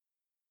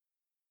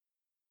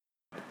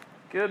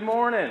Good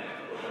morning.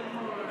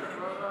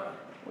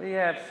 We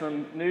have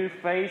some new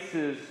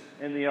faces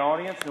in the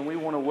audience, and we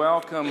want to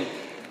welcome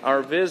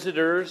our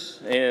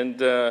visitors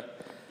and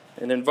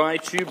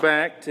invite you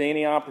back to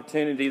any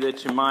opportunity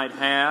that you might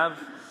have.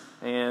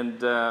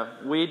 And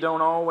we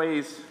don't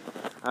always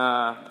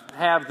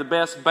have the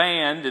best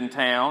band in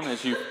town,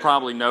 as you've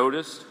probably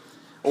noticed,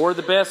 or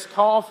the best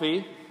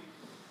coffee,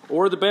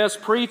 or the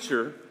best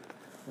preacher,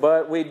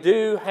 but we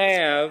do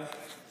have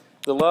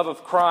the love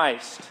of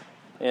Christ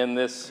in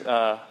this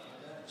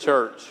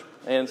church.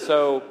 And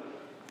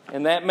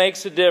that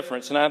makes a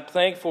difference. And I'm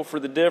thankful for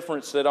the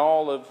difference that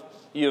all of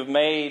you have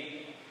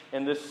made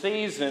in this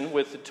season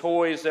with the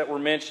toys that were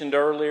mentioned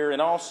earlier. And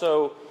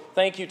also,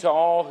 thank you to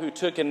all who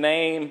took a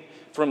name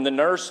from the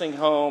nursing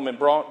home and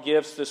brought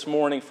gifts this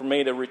morning for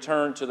me to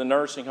return to the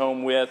nursing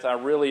home with. I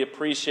really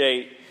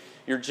appreciate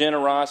your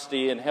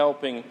generosity in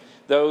helping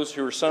those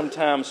who are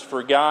sometimes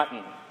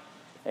forgotten.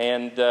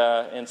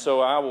 And so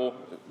I will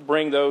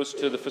bring those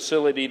to the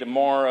facility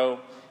tomorrow.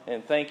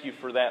 And thank you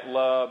for that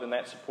love and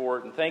that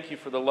support. And thank you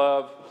for the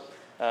love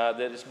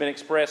that has been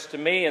expressed to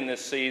me in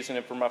this season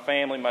and for my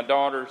family. My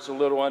daughter's a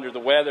little under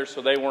the weather,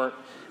 so they weren't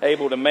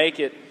able to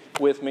make it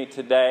with me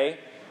today.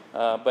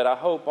 But I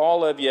hope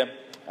all of you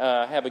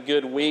have a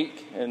good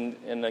week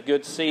and a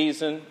good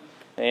season.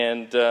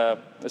 And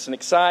it's an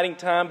exciting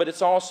time, but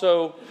it's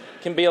also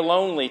can be a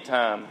lonely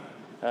time.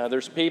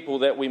 There's people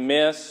that we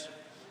miss.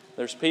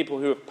 There's people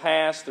who have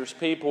passed. There's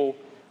people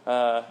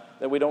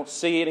that we don't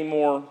see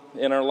anymore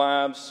in our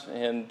lives.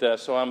 And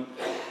so I'm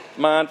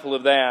mindful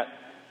of that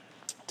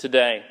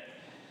today.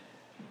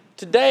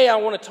 Today I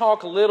want to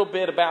talk a little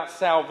bit about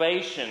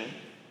salvation,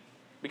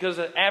 because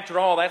after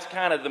all, that's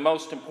kind of the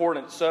most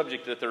important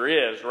subject that there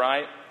is,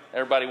 right?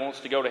 Everybody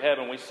wants to go to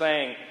heaven. We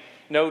sang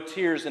No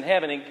Tears in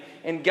Heaven.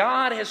 And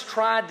God has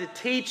tried to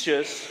teach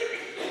us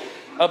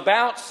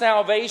about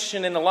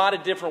salvation in a lot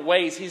of different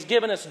ways. He's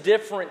given us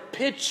different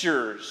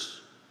pictures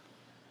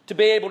to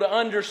be able to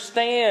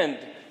understand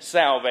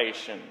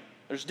salvation.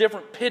 There's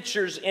different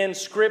pictures in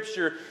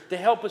Scripture to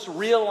help us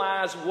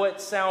realize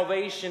what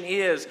salvation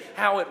is,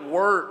 how it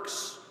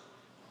works.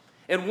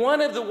 And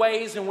one of the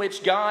ways in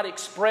which God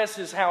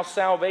expresses how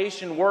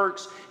salvation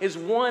works is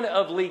one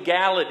of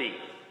legality.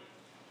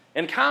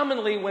 And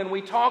commonly when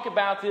we talk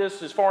about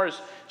this as far as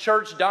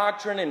church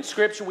doctrine and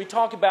Scripture, we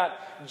talk about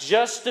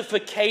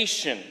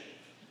justification,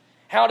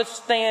 how to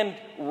stand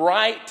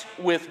right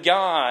with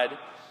God.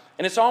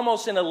 And it's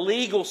almost in a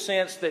legal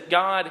sense that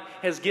God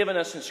has given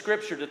us in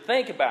Scripture to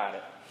think about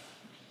it.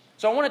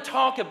 So I want to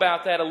talk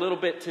about that a little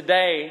bit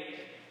today.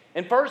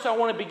 And first I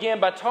want to begin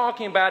by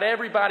talking about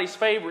everybody's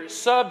favorite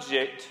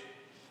subject,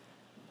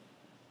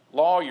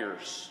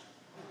 lawyers.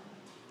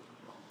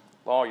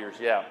 Lawyers,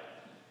 yeah.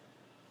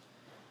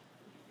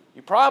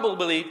 You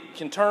probably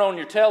can turn on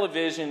your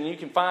television and you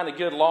can find a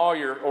good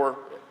lawyer, or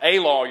a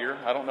lawyer,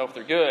 I don't know if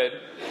they're good,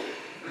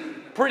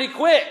 pretty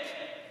quick,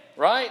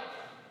 right?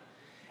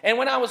 And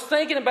when I was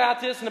thinking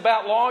about this and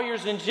about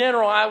lawyers in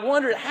general, I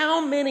wondered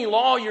how many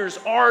lawyers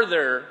are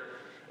there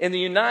in the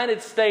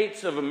United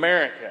States of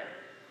America?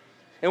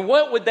 And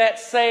what would that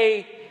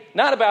say,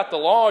 not about the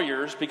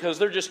lawyers, because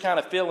they're just kind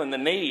of feeling the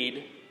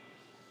need,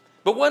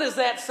 but what does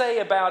that say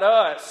about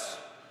us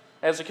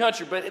as a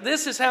country? But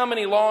this is how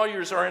many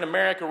lawyers are in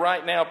America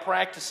right now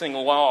practicing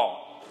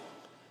law.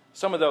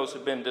 Some of those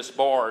have been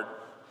disbarred.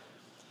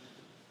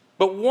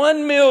 But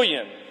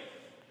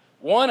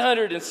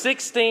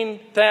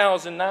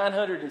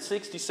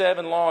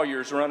 1,116,967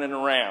 lawyers running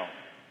around.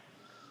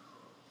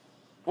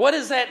 What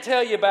does that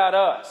tell you about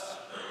us?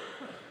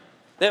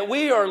 That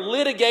we are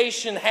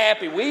litigation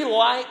happy. We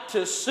like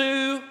to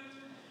sue.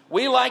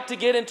 We like to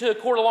get into a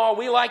court of law.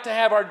 We like to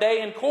have our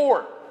day in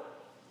court.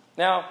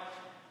 Now,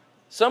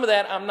 some of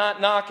that I'm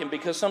not knocking,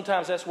 because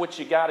sometimes that's what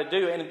you got to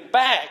do. And in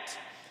fact,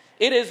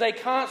 it is a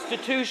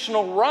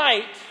constitutional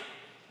right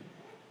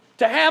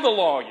to have a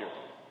lawyer.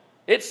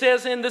 It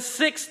says in the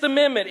 6th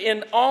Amendment,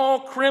 in all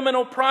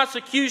criminal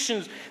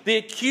prosecutions, the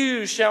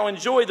accused shall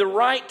enjoy the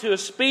right to a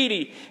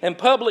speedy and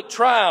public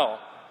trial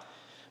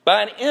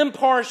by an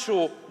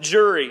impartial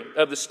jury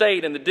of the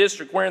state and the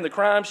district wherein the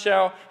crime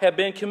shall have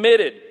been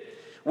committed,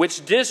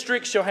 which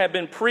district shall have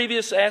been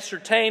previously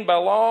ascertained by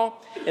law,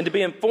 and to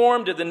be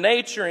informed of the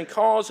nature and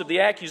cause of the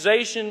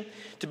accusation,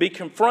 to be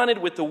confronted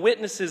with the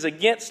witnesses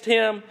against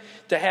him,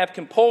 to have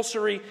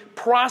compulsory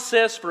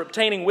process for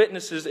obtaining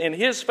witnesses in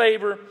his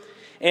favor,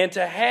 and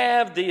to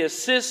have the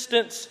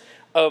assistance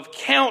of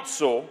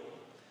counsel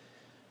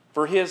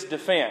for his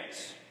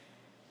defense.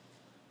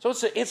 So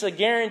it's a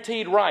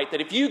guaranteed right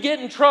that if you get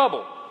in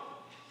trouble,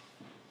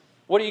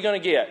 what are you going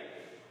to get?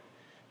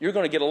 You're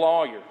going to get a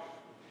lawyer.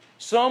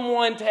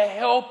 Someone to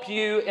help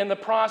you in the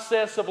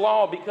process of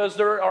law, because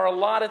there are a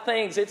lot of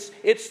things. It's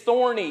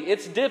thorny,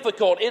 it's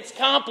difficult, it's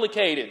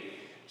complicated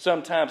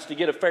sometimes to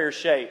get a fair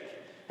shake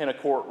in a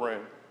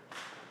courtroom.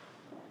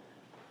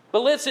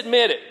 But let's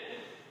admit it.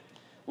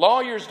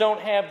 Lawyers don't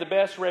have the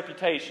best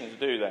reputations,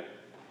 do they?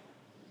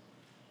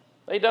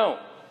 They don't.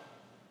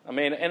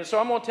 And so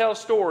I'm going to tell a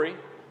story.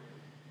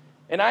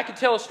 And I could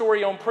tell a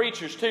story on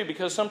preachers too,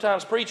 because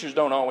sometimes preachers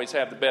don't always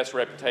have the best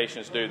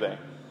reputations, do they?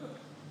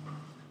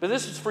 But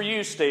this is for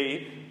you,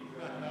 Steve.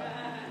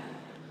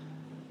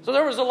 So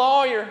there was a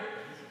lawyer,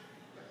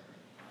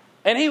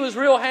 and he was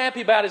real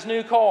happy about his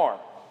new car.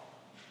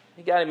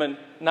 He got him a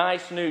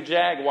nice new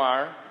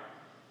Jaguar.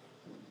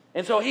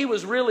 And so he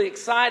was really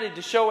excited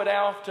to show it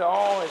off to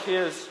all of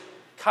his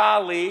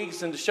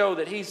colleagues and to show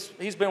that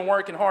he's been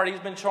working hard. He's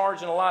been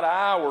charging a lot of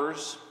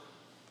hours.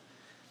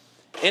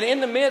 And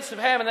in the midst of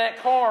having that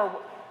car,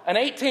 an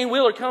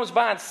 18-wheeler comes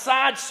by and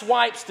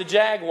sideswipes the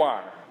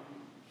Jaguar.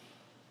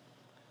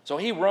 So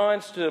he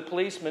runs to a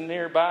policeman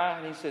nearby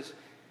and he says,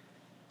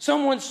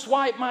 "Someone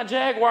swiped my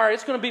Jaguar.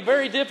 It's going to be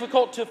very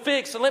difficult to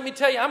fix. And let me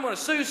tell you, I'm going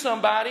to sue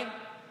somebody."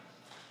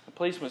 The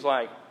policeman's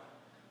like,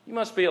 "You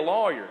must be a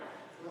lawyer."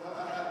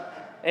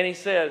 And he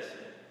says,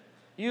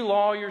 "You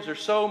lawyers are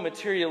so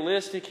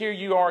materialistic. Here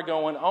you are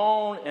going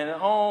on and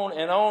on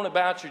and on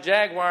about your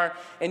Jaguar,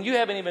 and you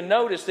haven't even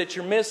noticed that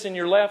you're missing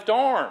your left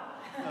arm."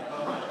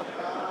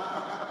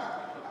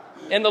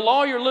 And the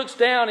lawyer looks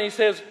down and he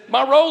says,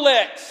 "My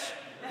Rolex."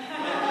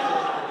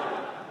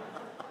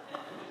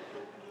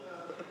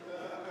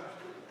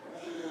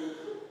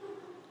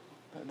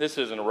 This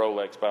isn't a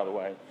Rolex, by the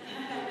way.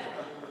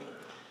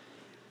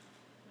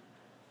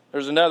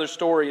 There's another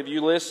story of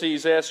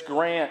Ulysses S.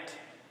 Grant.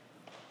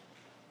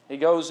 He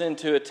goes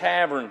into a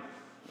tavern.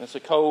 It's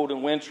a cold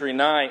and wintry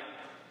night.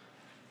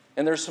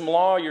 And there's some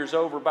lawyers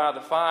over by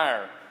the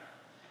fire.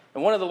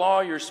 And one of the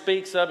lawyers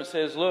speaks up and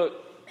says, "Look,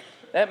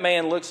 that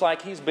man looks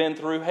like he's been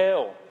through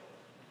hell."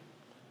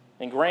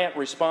 And Grant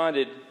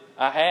responded,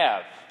 "I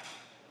have."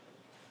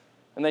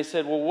 And they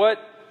said, "Well,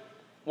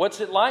 what's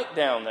it like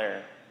down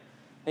there?"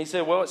 And he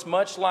said, "Well, it's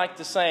much like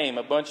the same.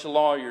 A bunch of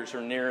lawyers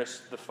are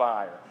nearest the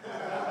fire."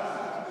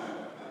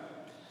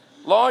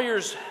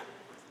 Lawyers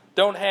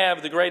don't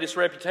have the greatest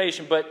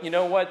reputation, but you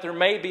know what? There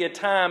may be a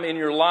time in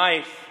your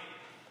life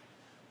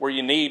where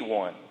you need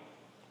one,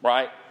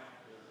 right?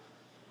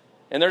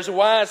 And there's a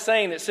wise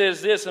saying that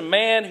says this: a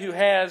man who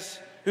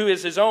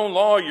is his own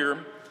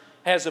lawyer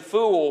has a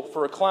fool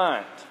for a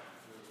client.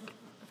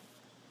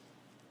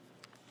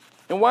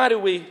 And why do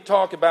we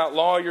talk about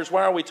lawyers?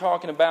 Why are we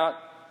talking about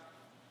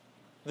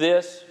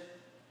this?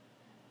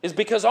 Is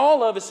because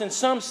all of us in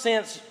some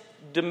sense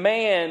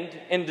demand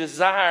and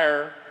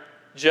desire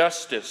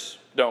justice,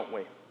 don't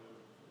we?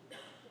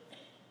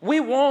 We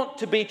want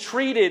to be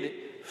treated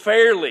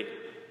fairly.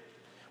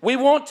 We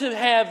want to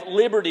have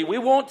liberty. We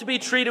want to be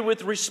treated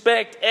with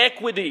respect,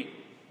 equity.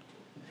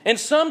 And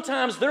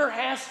sometimes there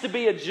has to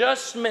be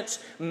adjustments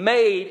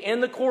made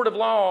in the court of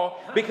law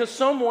because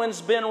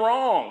someone's been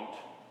wronged.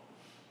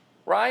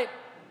 Right?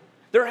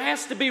 There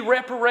has to be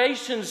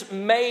reparations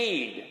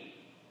made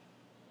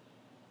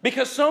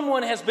because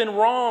someone has been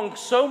wronged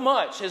so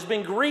much, has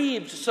been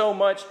grieved so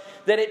much,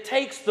 that it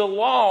takes the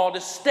law to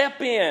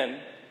step in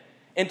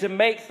and to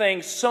make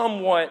things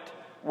somewhat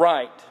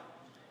right.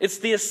 It's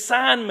the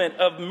assignment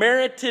of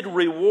merited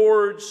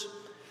rewards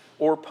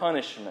or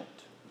punishment.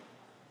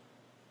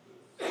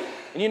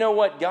 And you know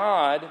what?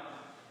 God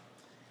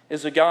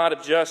is a God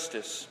of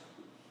justice.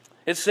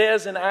 It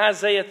says in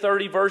Isaiah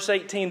 30, verse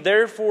 18,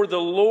 "Therefore the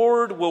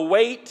Lord will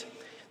wait,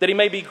 that He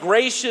may be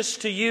gracious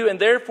to you, and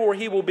therefore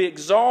He will be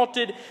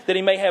exalted, that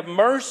He may have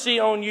mercy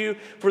on you.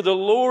 For the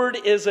Lord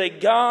is a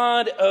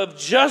God of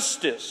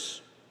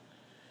justice.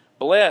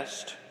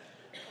 Blessed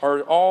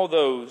are all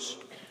those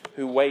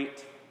who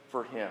wait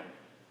for Him."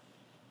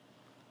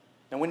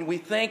 And when we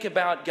think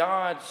about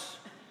God's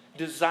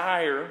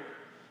desire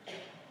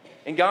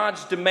and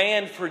God's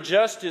demand for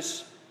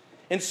justice,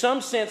 in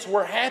some sense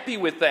we're happy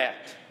with that.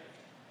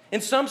 In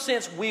some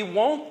sense we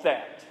want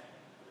that.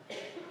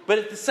 But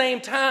at the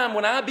same time,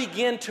 when I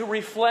begin to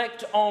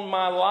reflect on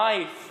my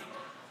life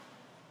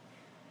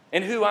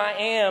and who I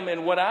am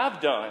and what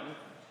I've done,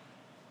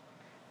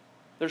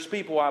 there's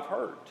people I've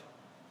hurt.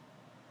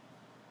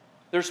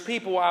 There's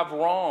people I've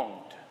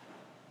wronged.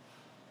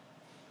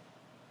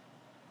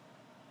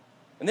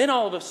 And then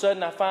all of a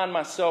sudden I find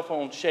myself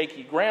on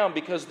shaky ground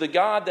because the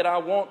God that I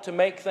want to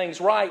make things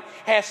right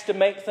has to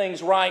make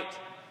things right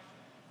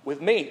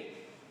with me.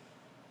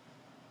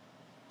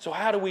 So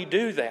how do we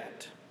do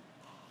that?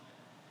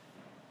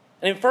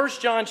 And in 1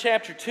 John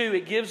chapter 2,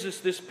 it gives us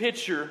this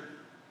picture.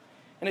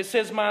 And it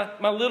says, my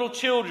little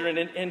children.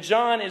 And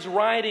John is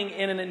writing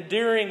in an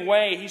endearing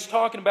way.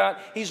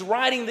 He's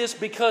writing this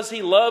because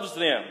he loves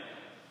them.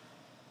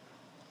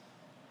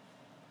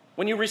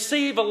 When you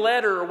receive a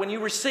letter or when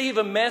you receive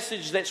a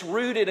message that's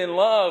rooted in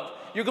love,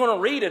 you're going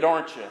to read it,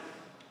 aren't you?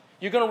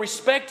 You're going to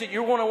respect it.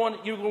 You're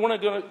going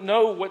to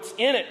know what's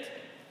in it.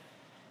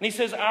 And he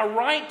says, "I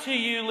write to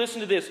you," listen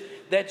to this,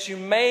 "that you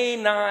may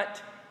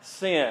not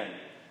sin."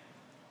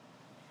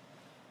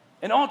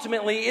 And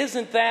ultimately,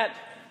 isn't that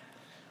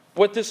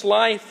what this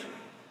life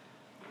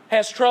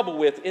has trouble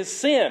with, is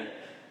sin.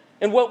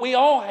 And what we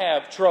all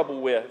have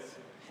trouble with.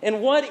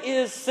 And what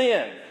is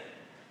sin?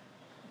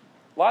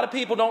 A lot of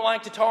people don't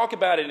like to talk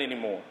about it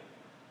anymore.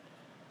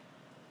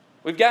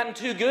 We've gotten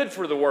too good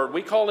for the word.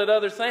 We call it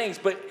other things.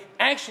 But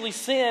actually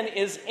sin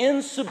is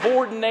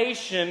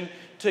insubordination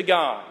to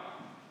God.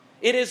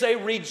 It is a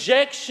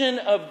rejection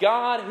of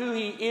God, who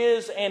He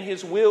is, and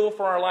His will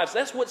for our lives.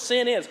 That's what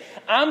sin is.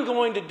 I'm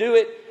going to do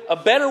it a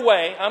better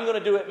way. I'm going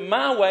to do it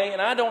my way,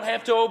 and I don't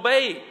have to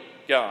obey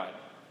God.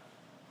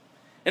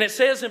 And it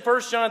says in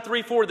 1 John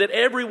 3:4 that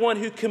everyone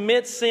who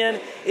commits sin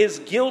is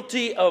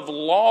guilty of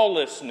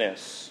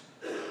lawlessness.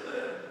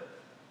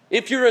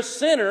 If you're a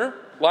sinner,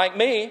 like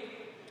me,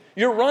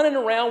 you're running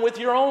around with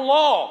your own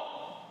law.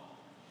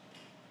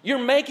 You're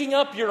making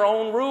up your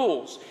own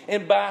rules.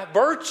 And by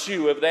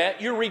virtue of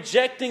that, you're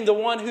rejecting the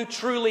one who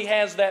truly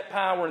has that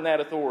power and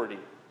that authority.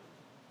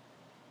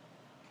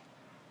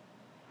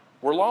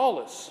 We're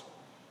lawless.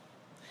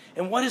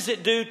 And what does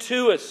it do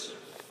to us?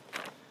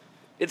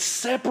 It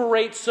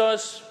separates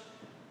us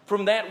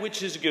from that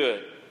which is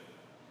good,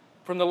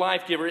 from the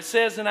life giver. It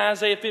says in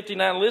Isaiah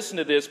 59, listen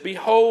to this,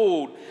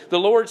 "Behold, the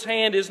Lord's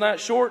hand is not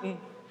shortened,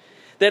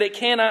 that it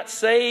cannot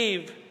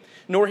save,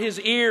 nor His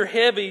ear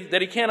heavy,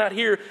 that He cannot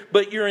hear,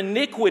 but your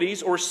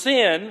iniquities," or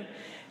sin,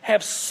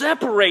 "have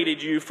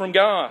separated you from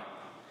God,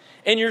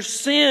 and your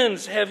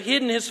sins have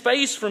hidden His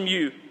face from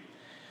you,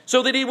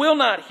 so that He will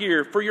not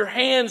hear. For your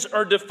hands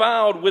are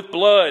defiled with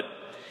blood,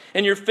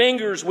 and your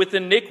fingers with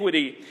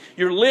iniquity,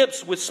 your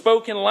lips with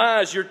spoken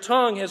lies, your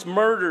tongue has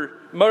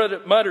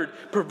muttered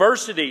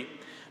perversity.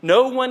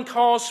 No one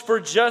calls for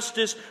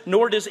justice,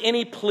 nor does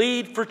any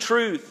plead for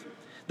truth.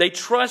 They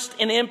trust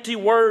in empty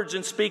words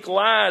and speak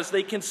lies.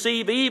 They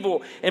conceive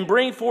evil and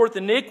bring forth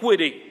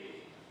iniquity."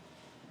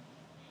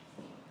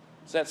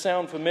 Does that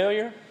sound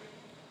familiar?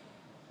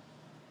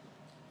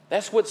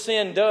 That's what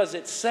sin does.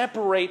 It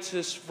separates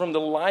us from the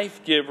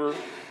life giver.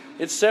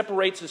 It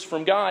separates us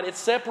from God. It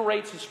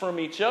separates us from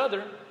each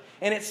other.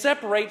 And it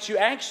separates you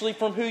actually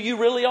from who you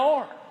really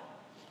are.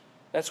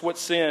 That's what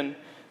sin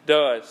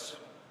does.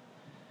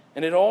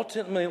 And it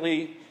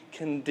ultimately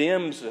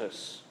condemns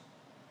us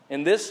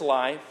in this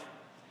life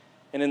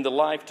and in the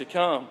life to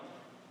come.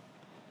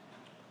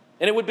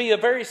 And it would be a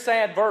very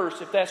sad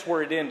verse if that's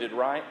where it ended,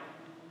 right?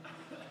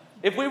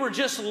 If we were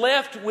just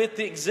left with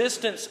the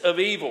existence of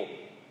evil.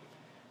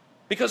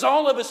 Because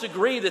all of us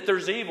agree that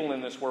there's evil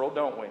in this world,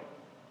 don't we?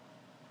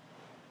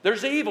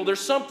 There's evil,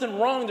 there's something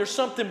wrong, there's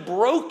something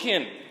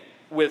broken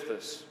with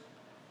us.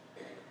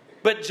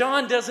 But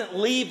John doesn't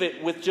leave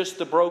it with just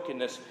the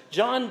brokenness.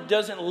 John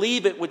doesn't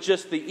leave it with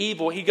just the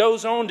evil. He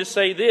goes on to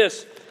say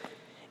this,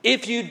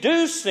 if you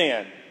do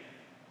sin,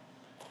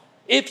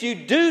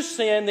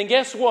 then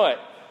guess what?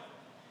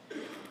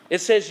 It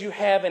says you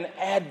have an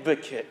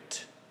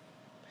advocate.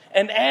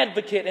 An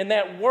advocate, and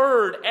that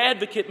word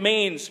advocate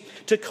means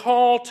to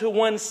call to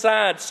one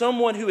side,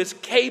 someone who is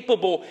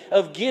capable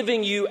of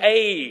giving you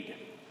aid.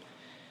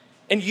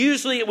 And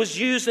usually it was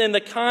used in the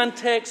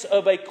context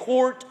of a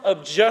court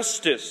of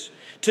justice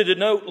to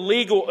denote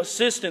legal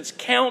assistance,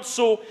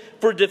 counsel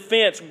for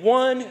defense,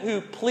 one who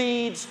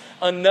pleads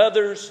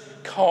another's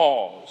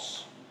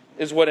cause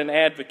is what an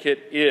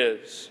advocate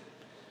is.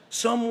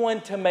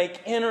 Someone to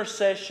make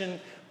intercession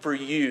for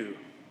you.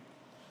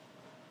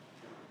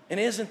 And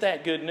isn't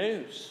that good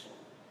news?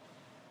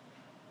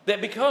 That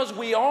because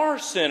we are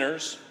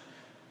sinners,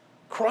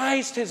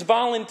 Christ has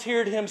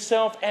volunteered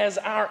Himself as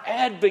our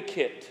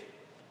advocate.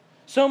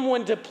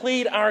 Someone to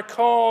plead our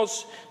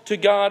cause to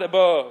God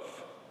above.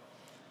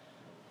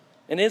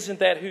 And isn't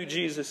that who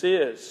Jesus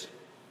is?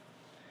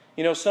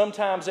 You know,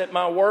 sometimes at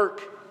my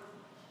work,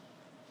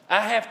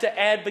 I have to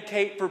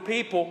advocate for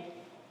people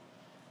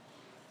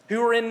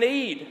who are in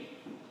need,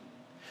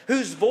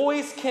 whose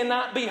voice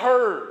cannot be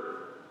heard,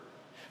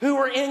 who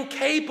are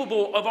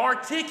incapable of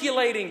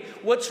articulating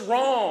what's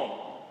wrong.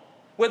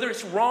 Whether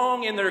it's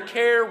wrong in their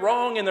care,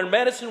 wrong in their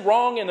medicine,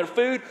 wrong in their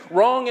food,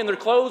 wrong in their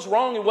clothes,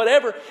 wrong in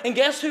whatever. And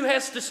guess who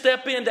has to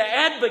step in to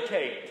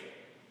advocate?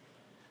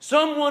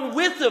 Someone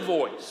with a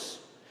voice.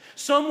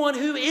 Someone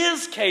who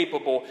is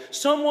capable.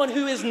 Someone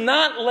who is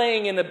not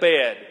laying in a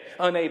bed,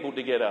 unable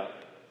to get up.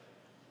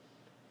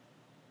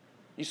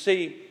 You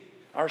see,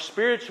 our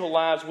spiritual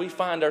lives, we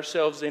find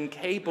ourselves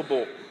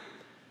incapable.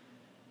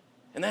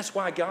 And that's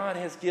why God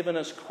has given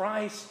us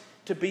Christ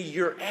to be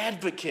your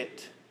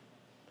advocate,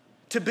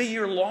 to be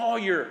your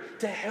lawyer,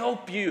 to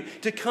help you,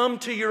 to come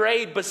to your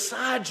aid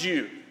beside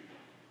you.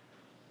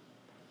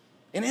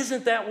 And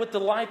isn't that what the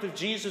life of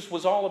Jesus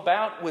was all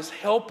about, was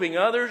helping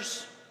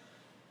others?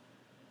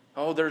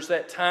 Oh, there's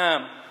that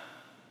time.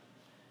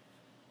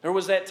 There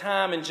was that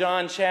time in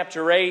John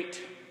chapter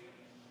 8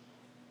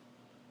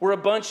 where a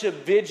bunch of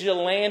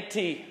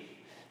vigilante,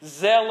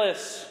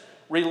 zealous,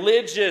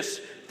 religious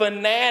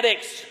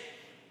fanatics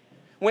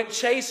went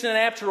chasing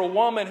after a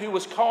woman who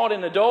was caught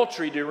in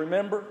adultery. Do you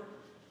remember?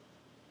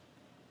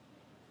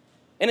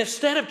 And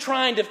instead of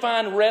trying to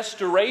find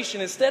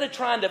restoration, instead of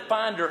trying to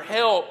find her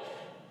help,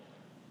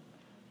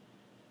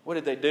 what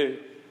did they do?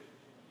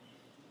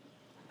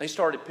 They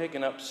started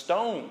picking up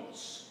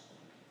stones.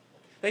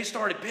 They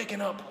started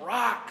picking up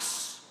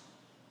rocks.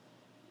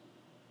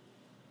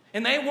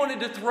 And they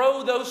wanted to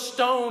throw those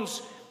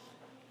stones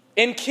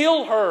and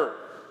kill her.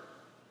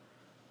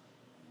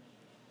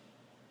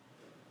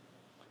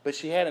 But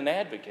she had an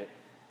advocate.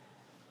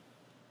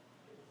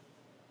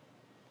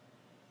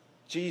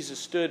 Jesus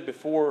stood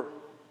before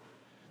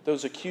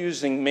those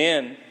accusing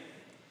men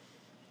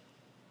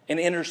and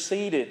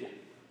interceded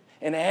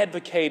and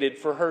advocated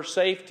for her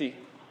safety.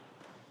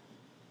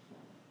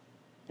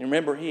 And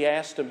remember, he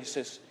asked him, he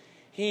says,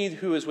 "He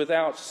who is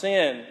without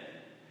sin,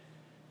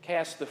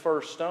 cast the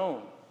first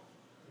stone."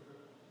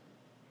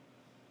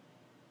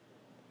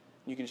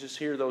 You can just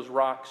hear those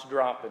rocks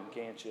dropping,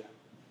 can't you?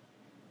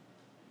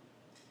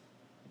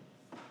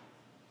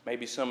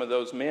 Maybe some of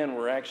those men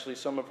were actually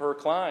some of her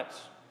clients.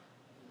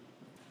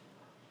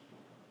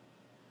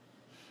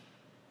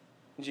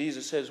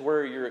 Jesus says, "Where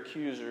are your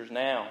accusers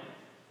now?"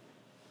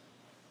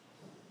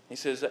 He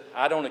says,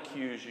 "I don't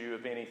accuse you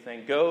of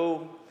anything.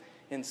 Go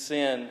and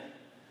sin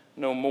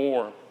no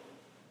more."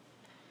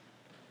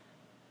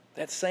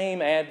 That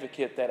same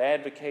advocate that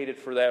advocated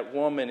for that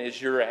woman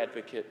is your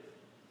advocate.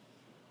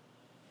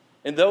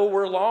 And though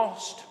we're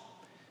lost,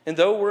 and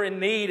though we're in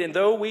need, and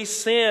though we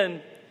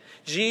sin,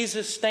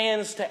 Jesus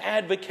stands to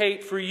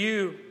advocate for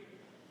you.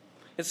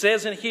 It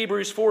says in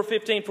Hebrews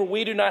 4:15, "For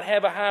we do not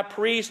have a high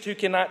priest who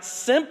cannot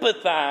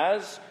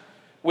sympathize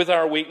with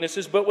our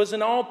weaknesses, but was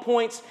in all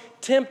points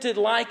tempted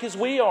like as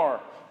we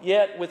are,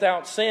 yet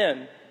without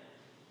sin."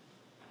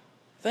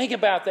 Think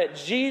about that.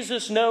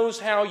 Jesus knows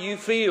how you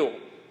feel.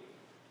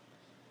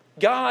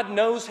 God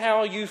knows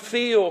how you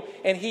feel,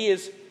 and He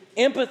is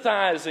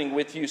empathizing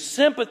with you,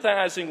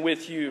 sympathizing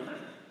with you.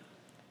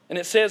 And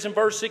it says in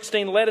verse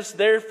 16, "Let us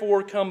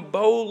therefore come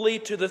boldly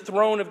to the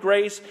throne of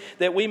grace,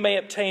 that we may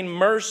obtain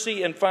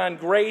mercy and find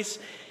grace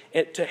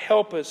to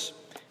help us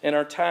in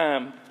our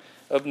time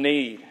of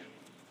need."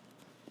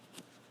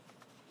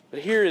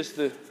 But here is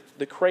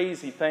the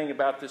crazy thing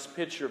about this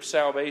picture of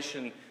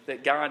salvation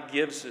that God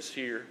gives us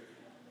here,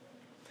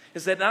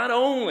 is that not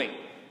only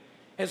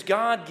has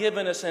God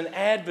given us an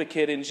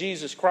advocate in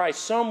Jesus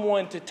Christ,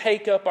 someone to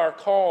take up our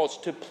cause,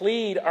 to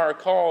plead our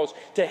cause,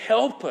 to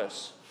help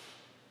us,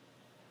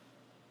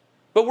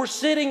 but we're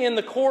sitting in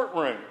the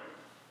courtroom.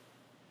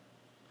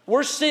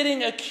 We're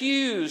sitting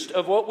accused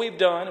of what we've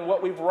done and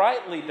what we've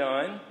rightly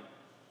done.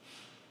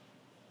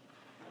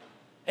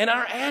 And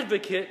our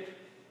advocate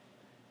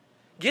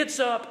gets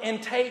up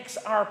and takes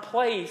our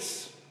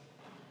place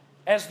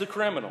as the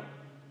criminal.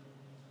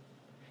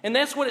 And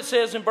that's what it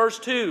says in verse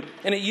 2.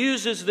 And it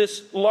uses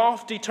this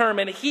lofty term.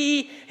 "And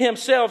He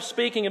Himself,"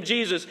 speaking of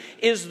Jesus,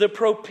 "is the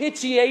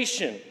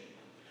propitiation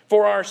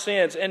for our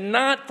sins, and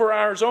not for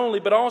ours only,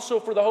 but also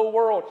for the whole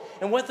world."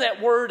 And what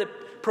that word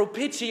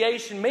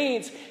propitiation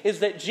means is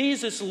that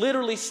Jesus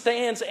literally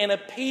stands and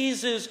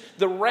appeases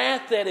the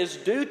wrath that is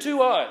due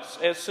to us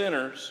as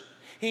sinners.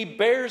 He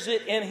bears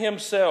it in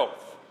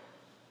Himself.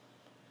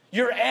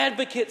 Your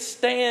advocate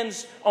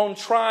stands on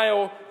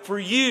trial for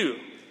you.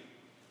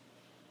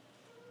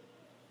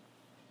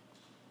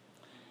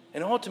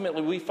 And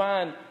ultimately we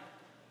find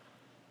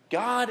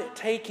God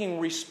taking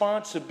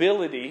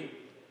responsibility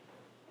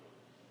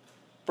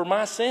for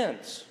my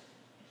sins.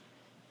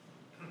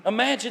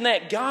 Imagine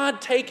that, God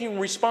taking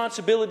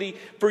responsibility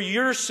for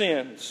your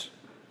sins.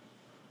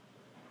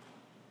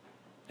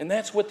 And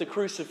that's what the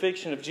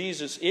crucifixion of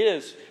Jesus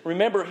is.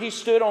 Remember, He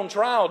stood on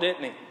trial,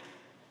 didn't He?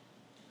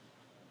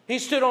 He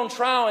stood on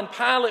trial, and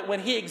Pilate, when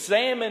he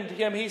examined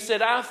Him, he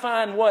said, "I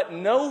find" what?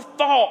 "No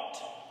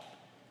fault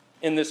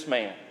in this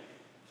man."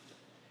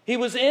 He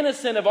was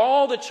innocent of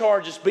all the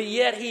charges, but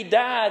yet He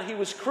died. He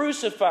was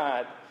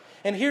crucified.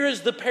 And here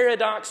is the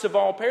paradox of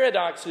all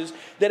paradoxes,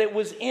 that it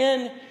was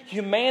in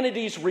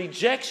humanity's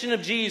rejection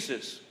of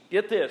Jesus,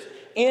 get this,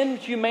 in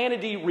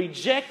humanity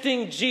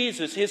rejecting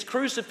Jesus, His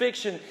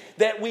crucifixion,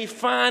 that we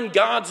find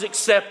God's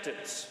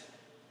acceptance.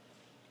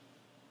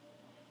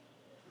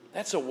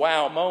 That's a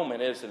wow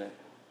moment, isn't it?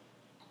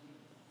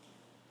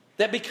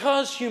 That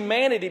because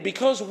humanity,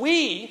 because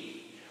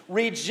we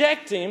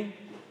reject Him,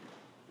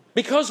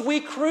 because we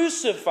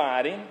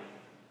crucified Him,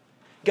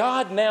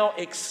 God now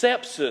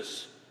accepts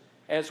us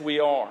as we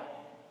are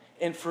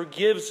and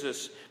forgives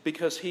us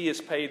because He has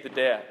paid the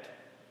debt.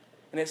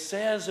 And it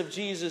says of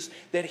Jesus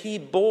that He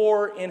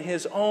bore in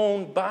His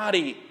own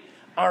body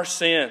our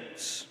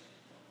sins.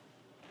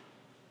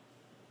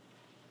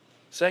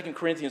 2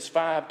 Corinthians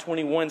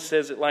 5:21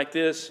 says it like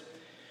this: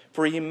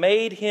 "For He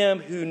made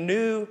Him who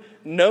knew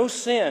no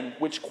sin,"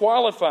 which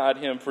qualified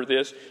Him for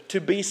this,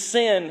 "to be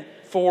sin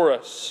for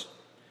us,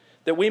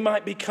 that we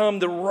might become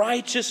the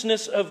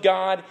righteousness of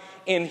God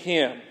in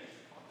Him."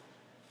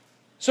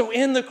 So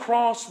in the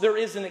cross, there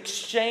is an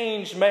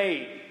exchange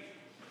made.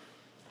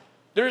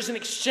 There is an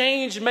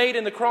exchange made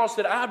in the cross,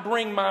 that I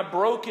bring my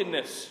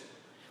brokenness,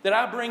 that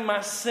I bring my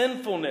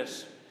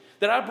sinfulness,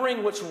 that I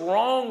bring what's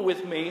wrong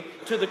with me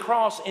to the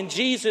cross, and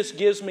Jesus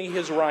gives me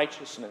His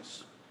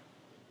righteousness.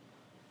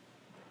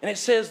 And it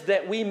says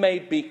that we may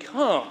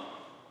become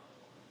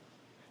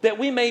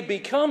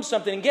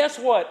something. And guess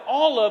what?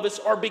 All of us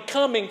are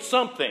becoming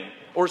something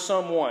or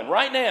someone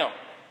right now.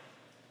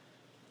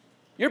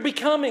 You're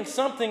becoming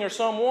something or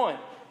someone.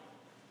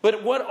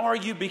 But what are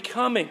you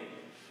becoming?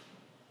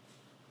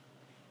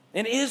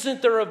 And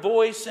isn't there a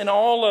voice in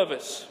all of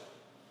us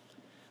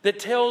that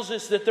tells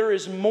us that there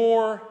is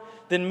more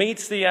than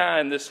meets the eye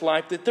in this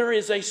life, that there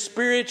is a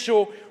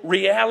spiritual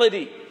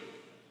reality.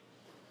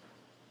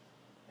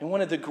 And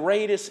one of the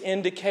greatest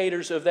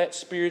indicators of that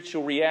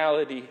spiritual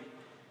reality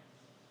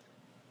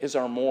is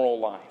our moral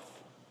life.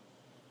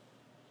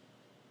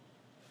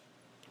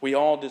 We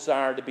all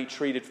desire to be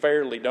treated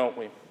fairly, don't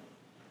we?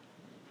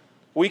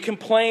 We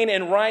complain,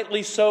 and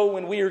rightly so,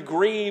 when we are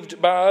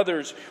grieved by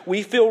others.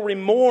 We feel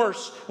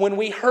remorse when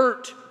we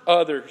hurt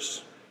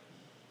others.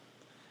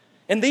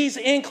 And these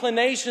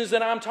inclinations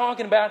that I'm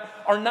talking about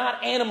are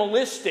not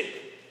animalistic.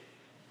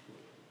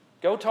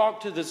 Go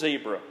talk to the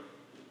zebra.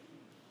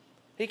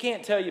 He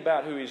can't tell you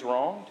about who he's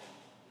wronged.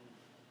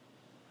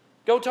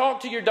 Go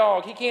talk to your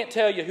dog. He can't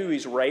tell you who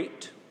he's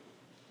raped.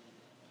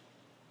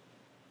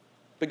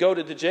 But go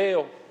to the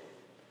jail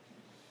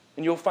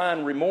and you'll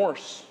find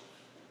remorse.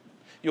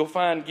 You'll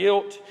find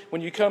guilt.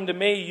 When you come to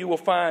me, you will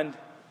find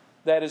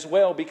that as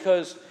well,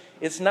 because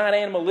it's not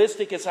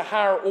animalistic, it's a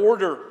higher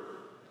order.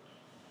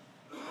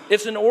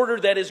 It's an order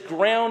that is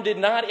grounded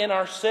not in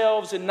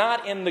ourselves and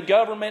not in the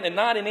government and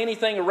not in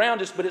anything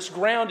around us, but it's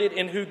grounded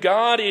in who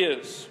God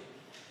is.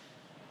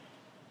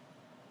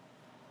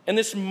 And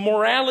this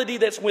morality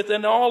that's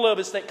within all of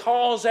us that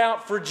calls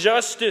out for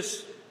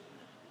justice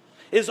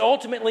is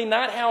ultimately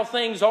not how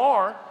things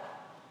are,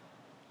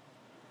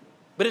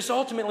 but it's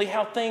ultimately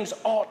how things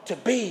ought to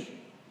be.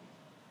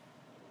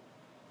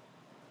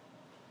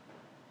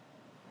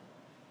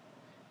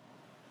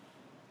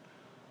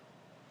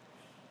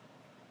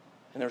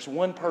 And there's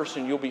one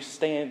person who will be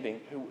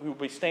standing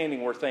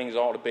where things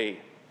ought to be.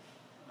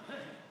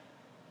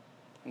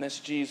 And that's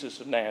Jesus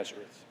of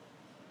Nazareth.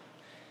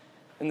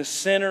 And the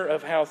center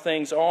of how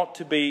things ought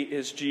to be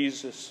is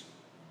Jesus.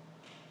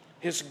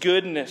 His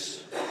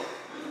goodness,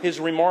 His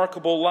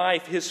remarkable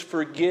life, His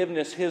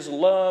forgiveness, His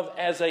love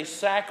as a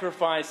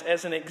sacrifice,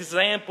 as an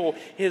example,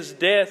 His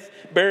death,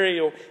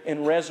 burial,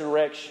 and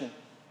resurrection.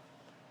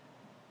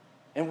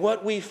 And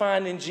what we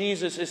find in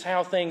Jesus is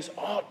how things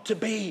ought to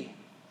be.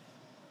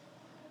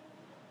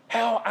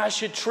 How I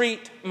should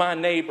treat my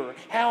neighbor,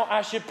 how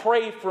I should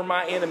pray for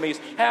my enemies,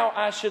 how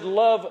I should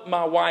love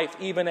my wife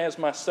even as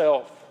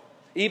myself,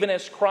 even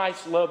as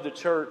Christ loved the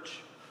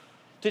church.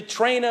 To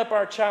train up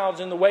our child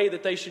in the way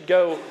that they should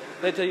go,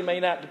 that they may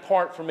not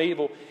depart from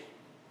evil.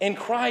 In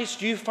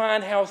Christ you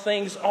find how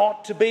things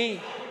ought to be.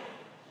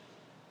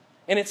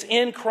 And it's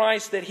in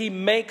Christ that He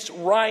makes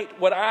right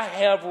what I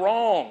have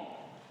wrong.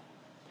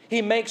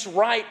 He makes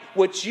right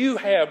what you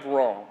have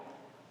wrong.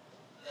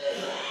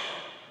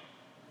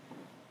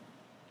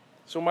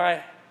 So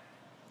my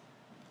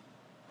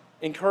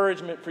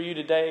encouragement for you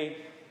today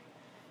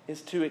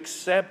is to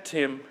accept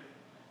Him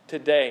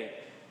today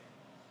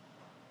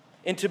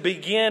and to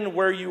begin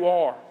where you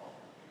are.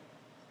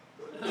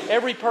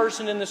 Every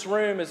person in this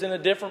room is in a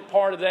different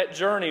part of that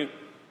journey,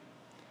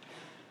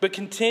 but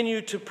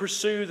continue to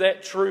pursue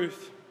that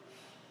truth,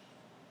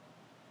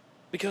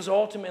 because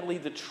ultimately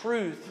the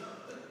truth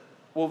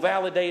will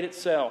validate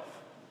itself.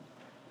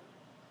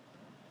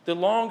 The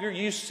longer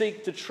you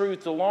seek the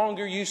truth, the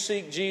longer you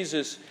seek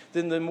Jesus,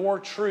 then the more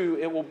true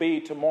it will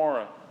be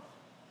tomorrow.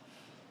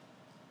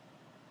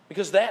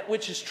 Because that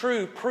which is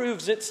true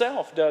proves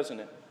itself,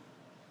 doesn't it?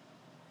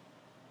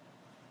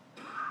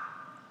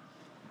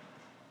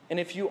 And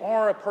if you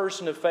are a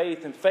person of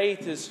faith, and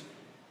faith is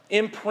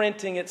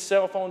imprinting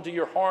itself onto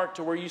your heart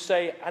to where you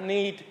say, I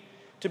need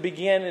to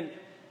begin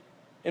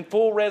in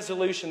full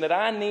resolution that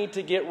I need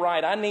to get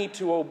right. I need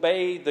to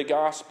obey the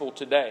gospel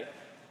today.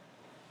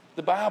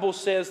 The Bible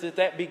says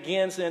that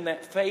begins in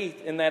that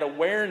faith, in that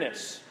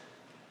awareness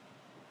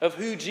of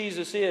who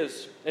Jesus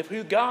is, of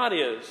who God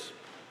is.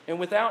 And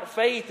without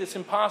faith, it's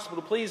impossible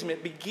to please Him.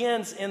 It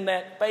begins in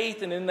that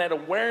faith and in that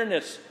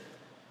awareness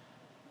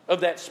of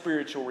that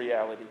spiritual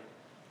reality.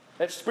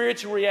 That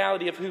spiritual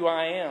reality of who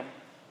I am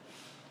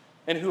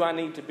and who I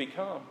need to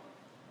become.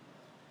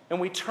 And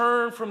we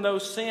turn from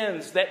those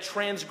sins, that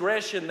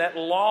transgression, that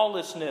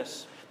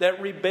lawlessness, that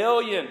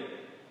rebellion.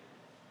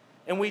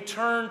 And we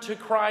turn to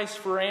Christ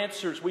for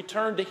answers. We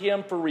turn to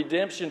Him for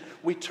redemption.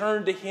 We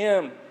turn to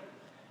Him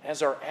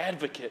as our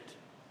advocate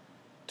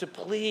to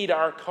plead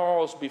our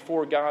cause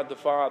before God the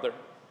Father,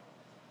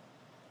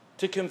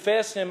 to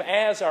confess Him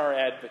as our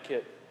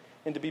advocate,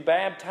 and to be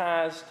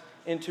baptized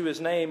into His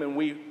name. And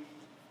we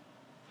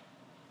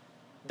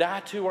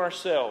die to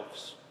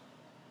ourselves.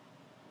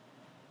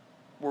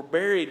 We're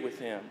buried with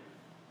Him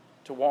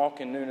to walk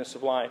in newness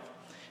of life.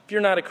 If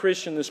you're not a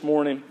Christian this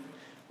morning,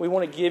 we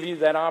want to give you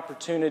that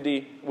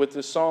opportunity with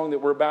the song that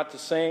we're about to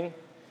sing.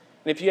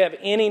 And if you have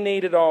any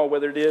need at all,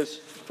 whether it is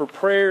for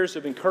prayers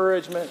of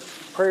encouragement,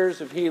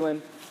 prayers of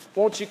healing,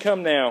 won't you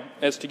come now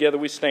as together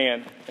we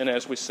stand and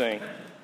as we sing.